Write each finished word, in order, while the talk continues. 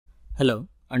Hello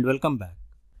and welcome back.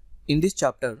 In this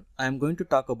chapter, I am going to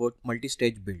talk about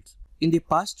multistage builds. In the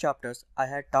past chapters, I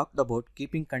had talked about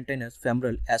keeping containers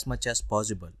ephemeral as much as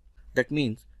possible. That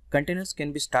means containers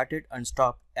can be started and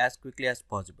stopped as quickly as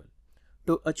possible.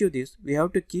 To achieve this, we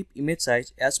have to keep image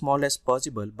size as small as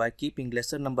possible by keeping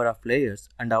lesser number of layers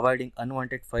and avoiding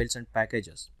unwanted files and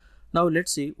packages. Now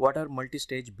let's see what are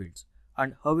multistage builds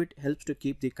and how it helps to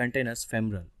keep the containers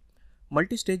ephemeral.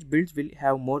 Multistage builds will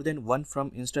have more than one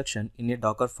from instruction in a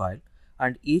Dockerfile,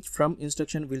 and each from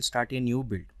instruction will start a new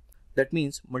build. That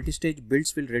means multistage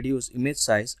builds will reduce image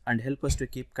size and help us to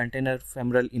keep container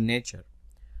ephemeral in nature.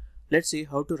 Let's see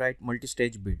how to write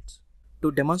multistage builds.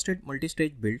 To demonstrate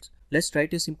multistage builds, let's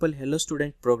write a simple Hello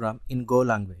Student program in Go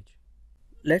language.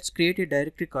 Let's create a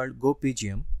directory called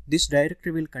gopgm. This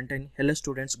directory will contain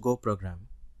hellostudents.go program.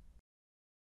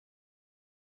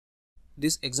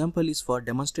 This example is for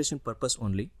demonstration purpose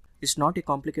only. It's not a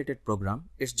complicated program.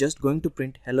 It's just going to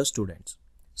print hello students.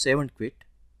 Save and quit.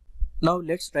 Now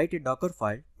let's write a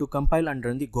Dockerfile to compile and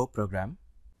run the Go program.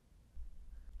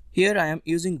 Here I am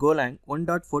using golang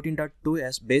 1.14.2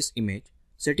 as base image,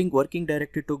 setting working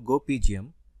directory to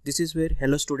gopgm. This is where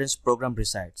hello students program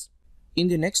resides. In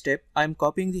the next step, I am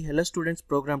copying the hello students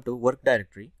program to work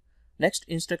directory. Next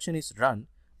instruction is run.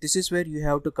 This is where you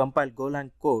have to compile golang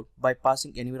code by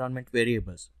passing environment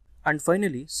variables. And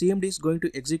finally, cmd is going to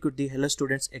execute the hello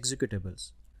students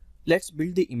executables. Let's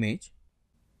build the image.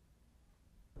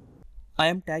 I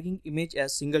am tagging image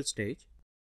as single stage.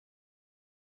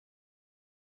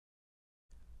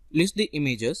 List the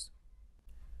images.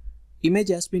 Image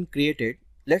has been created.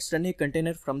 Let's run a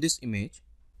container from this image.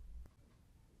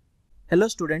 Hello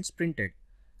students printed.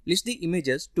 List the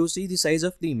images to see the size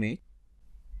of the image.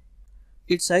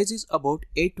 Its size is about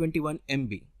 821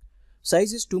 MB.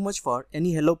 Size is too much for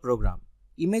any hello program.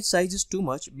 Image size is too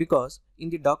much because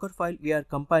in the Dockerfile we are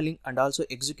compiling and also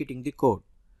executing the code.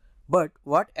 But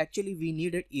what actually we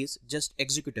needed is just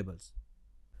executables.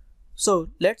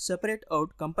 So let's separate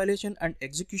out compilation and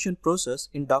execution process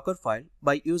in Dockerfile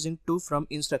by using two from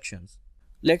instructions.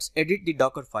 Let's edit the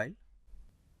Dockerfile.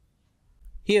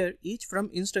 Here each from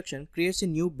instruction creates a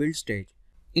new build stage.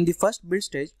 In the first build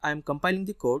stage, I am compiling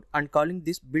the code and calling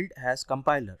this build as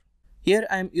compiler. Here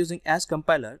I am using as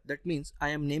compiler, that means I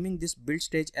am naming this build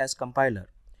stage as compiler.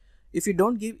 If you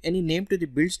don't give any name to the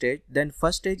build stage, then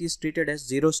first stage is treated as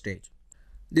zero stage.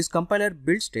 This compiler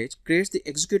build stage creates the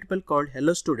executable called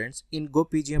hello students in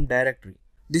gopgm directory.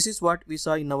 This is what we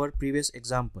saw in our previous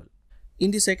example.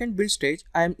 In the second build stage,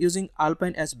 I am using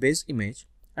alpine as base image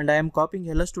and I am copying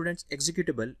hello students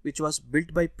executable which was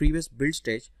built by previous build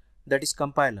stage, that is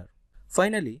compiler.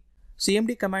 Finally,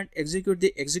 cmd command execute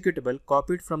the executable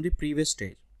copied from the previous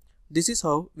stage. This is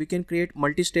how we can create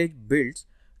multi-stage builds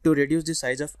to reduce the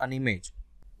size of an image.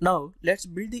 Now let's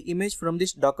build the image from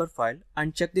this Dockerfile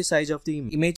and check the size of the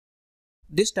image.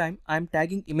 This time I am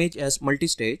tagging image as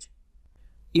multi-stage.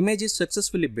 Image is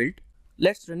successfully built.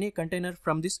 Let's run a container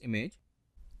from this image.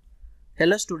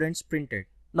 Hello students printed.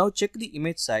 Now check the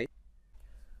image size.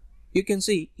 You can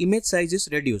see image size is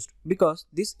reduced because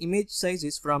this image size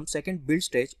is from second build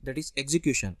stage, that is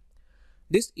execution.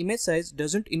 This image size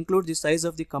doesn't include the size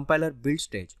of the compiler build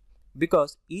stage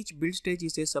because each build stage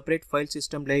is a separate file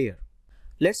system layer.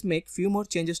 Let's make few more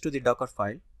changes to the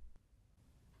Dockerfile.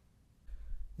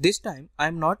 This time I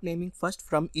am not naming first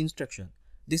from instruction.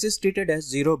 This is treated as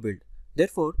zero build.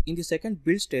 Therefore, in the second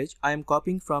build stage, I am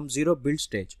copying from zero build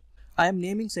stage. I am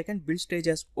naming second build stage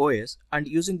as OS and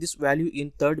using this value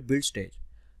in third build stage.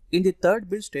 In the third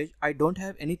build stage, I don't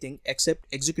have anything except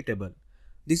executable.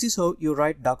 This is how you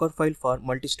write Dockerfile for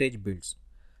multi-stage builds.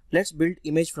 Let's build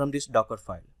image from this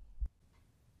Dockerfile.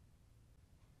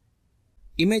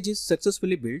 Image is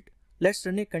successfully built. Let's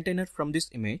run a container from this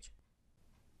image.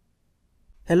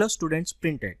 Hello students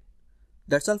printed.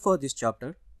 That's all for this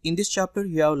chapter. In this chapter,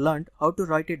 you have learned how to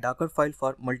write a Dockerfile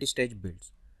for multi-stage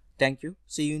builds. Thank you.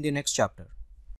 See you in the next chapter.